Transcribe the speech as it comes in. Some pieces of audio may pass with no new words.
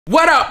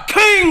What up,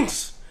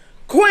 kings,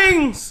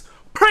 queens,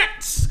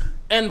 prince,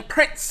 and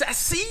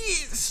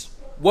princesses?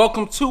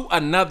 Welcome to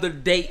another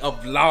day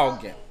of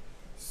vlogging.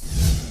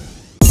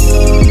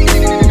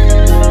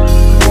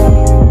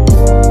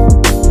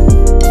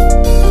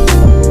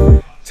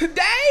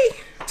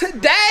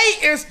 Today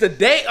is the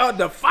day of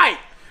the fight.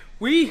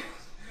 We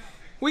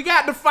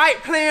got the fight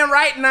playing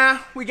right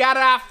now. We got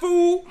our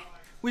food.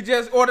 We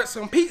just ordered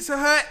some Pizza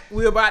Hut.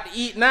 We're about to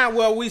eat now.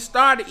 Well, we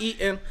started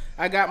eating.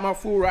 I got my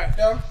food right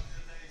there.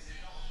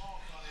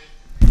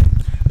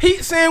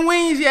 Pizza and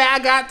wings, yeah, I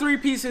got 3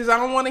 pieces. I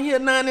don't want to hear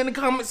none in the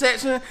comment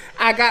section.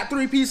 I got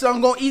 3 pieces.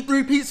 I'm going to eat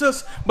 3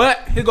 pizzas.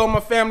 But here go my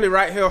family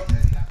right here.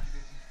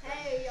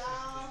 Hey,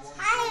 y'all.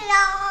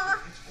 Hello.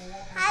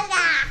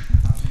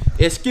 Hello.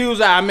 Excuse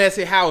our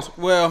messy house.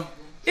 Well,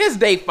 it's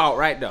their fault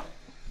right there.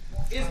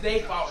 It's their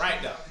fault right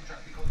there.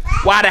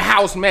 Why the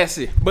house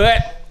messy?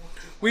 But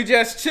we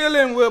just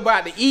chilling. We're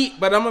about to eat,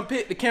 but I'm gonna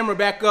pick the camera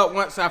back up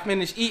once I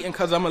finish eating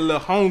because I'm a little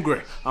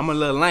hungry. I'm a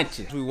little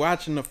lunchy. We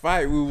watching the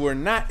fight. We were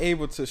not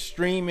able to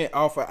stream it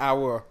off of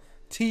our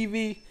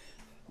TV.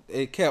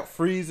 It kept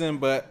freezing,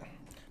 but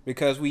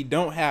because we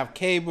don't have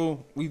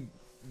cable, we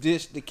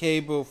dished the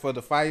cable for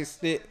the Fire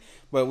Stick,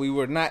 but we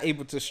were not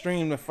able to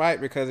stream the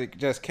fight because it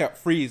just kept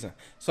freezing.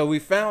 So we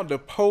found the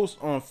post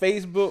on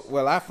Facebook.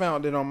 Well, I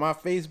found it on my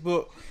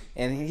Facebook,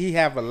 and he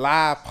have a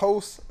live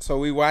post, so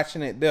we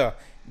watching it there.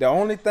 The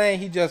only thing,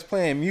 he just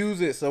playing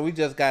music, so we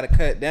just gotta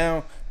cut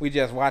down. We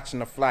just watching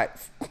the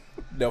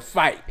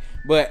fight.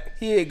 But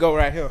here it go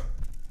right here.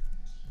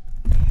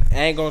 I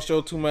ain't gonna show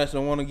too much.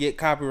 Don't want to get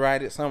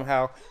copyrighted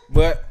somehow.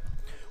 But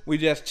we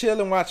just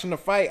chilling watching the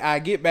fight. I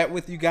get back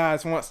with you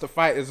guys once the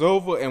fight is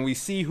over and we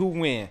see who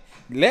win.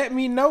 Let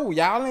me know.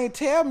 Y'all ain't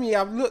tell me.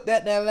 I've looked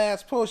at that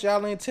last post.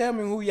 Y'all ain't tell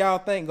me who y'all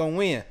think gonna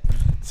win.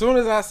 Soon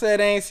as I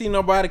said I ain't see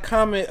nobody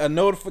comment, a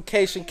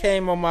notification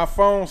came on my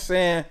phone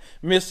saying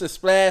Mr.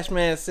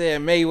 Splashman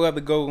said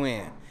Mayweather go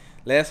win.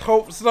 Let's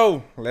hope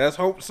so. Let's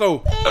hope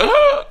so.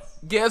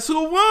 Guess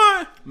who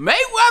won?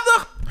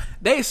 Mayweather.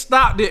 They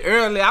stopped it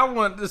early. I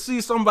wanted to see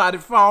somebody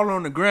fall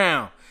on the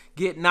ground,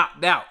 get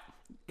knocked out.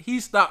 He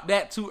stopped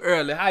that too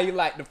early. How you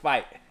like the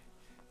fight?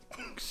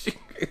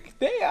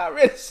 They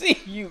already see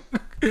you.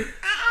 Because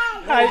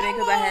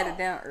I had it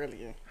down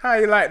earlier. How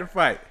you like the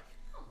fight?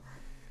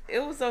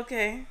 It was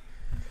okay.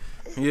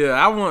 Yeah,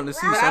 I wanted to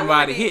see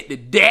somebody hit the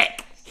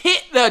deck.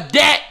 Hit the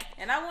deck!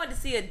 And I wanted to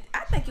see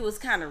I think it was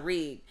kind of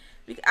rigged.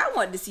 Because I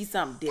wanted to see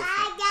something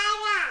different.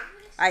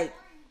 Like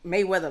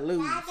Mayweather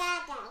lose.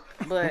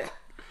 But,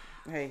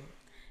 hey,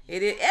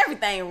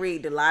 everything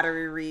rigged. The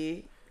lottery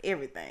rigged.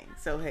 Everything.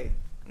 So, hey,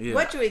 yeah.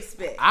 What you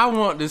expect? I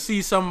want to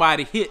see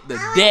somebody hit the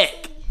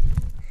deck.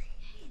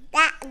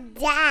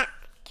 That.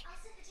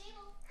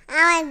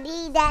 I want to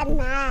be that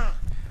man.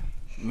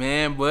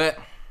 Man, but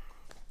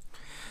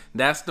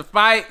that's the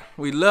fight.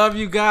 We love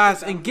you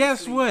guys. And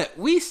guess what?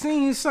 We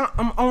seen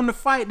something on the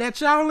fight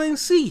that y'all ain't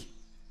see.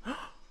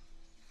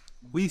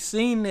 We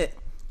seen it.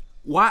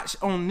 Watch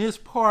on this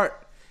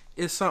part.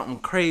 It's something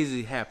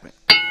crazy happen.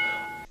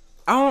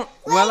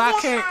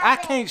 I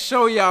can't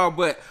show y'all,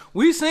 but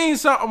we seen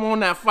something on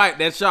that fight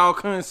that y'all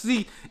couldn't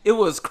see. It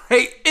was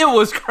crazy. It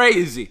was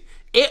crazy.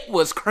 It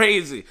was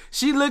crazy.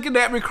 She looking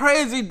at me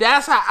crazy.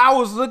 That's how I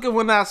was looking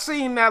when I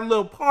seen that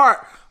little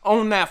part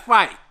on that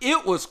fight.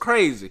 It was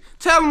crazy.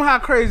 Tell them how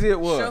crazy it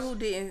was. Show who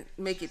didn't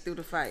make it through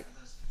the fight.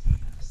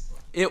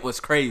 It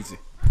was crazy.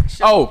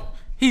 Oh,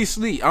 he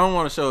sleep. I don't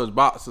want to show his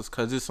boxes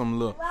because there's some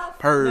little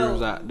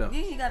pervs out there.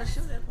 You gotta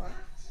show that part.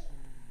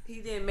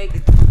 He didn't make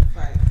it through the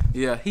fight.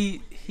 Yeah,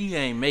 he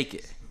ain't make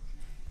it.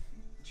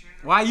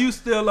 Why you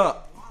still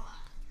up?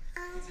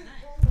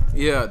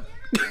 Yeah.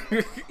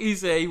 He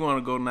said he want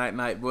to go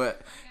night-night,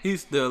 but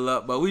he's still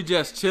up. But we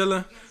just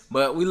chilling.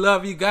 But we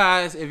love you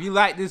guys. If you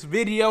like this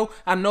video,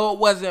 I know it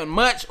wasn't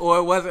much or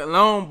it wasn't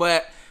long,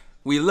 but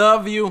we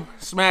love you.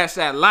 Smash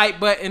that like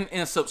button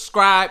and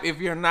subscribe if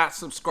you're not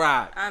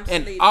subscribed.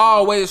 And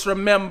always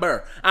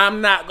remember,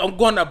 I'm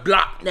gonna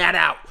block that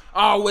out.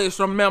 Always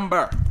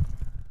remember.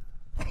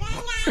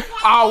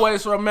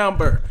 Always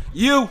remember,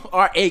 you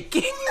are a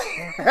king.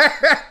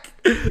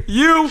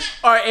 You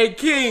are a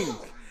king.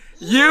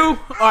 You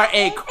are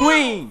a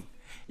queen.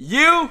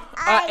 You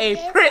are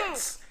a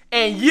prince.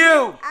 And you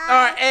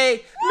are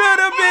a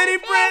little bitty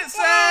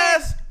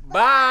princess.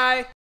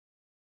 Bye.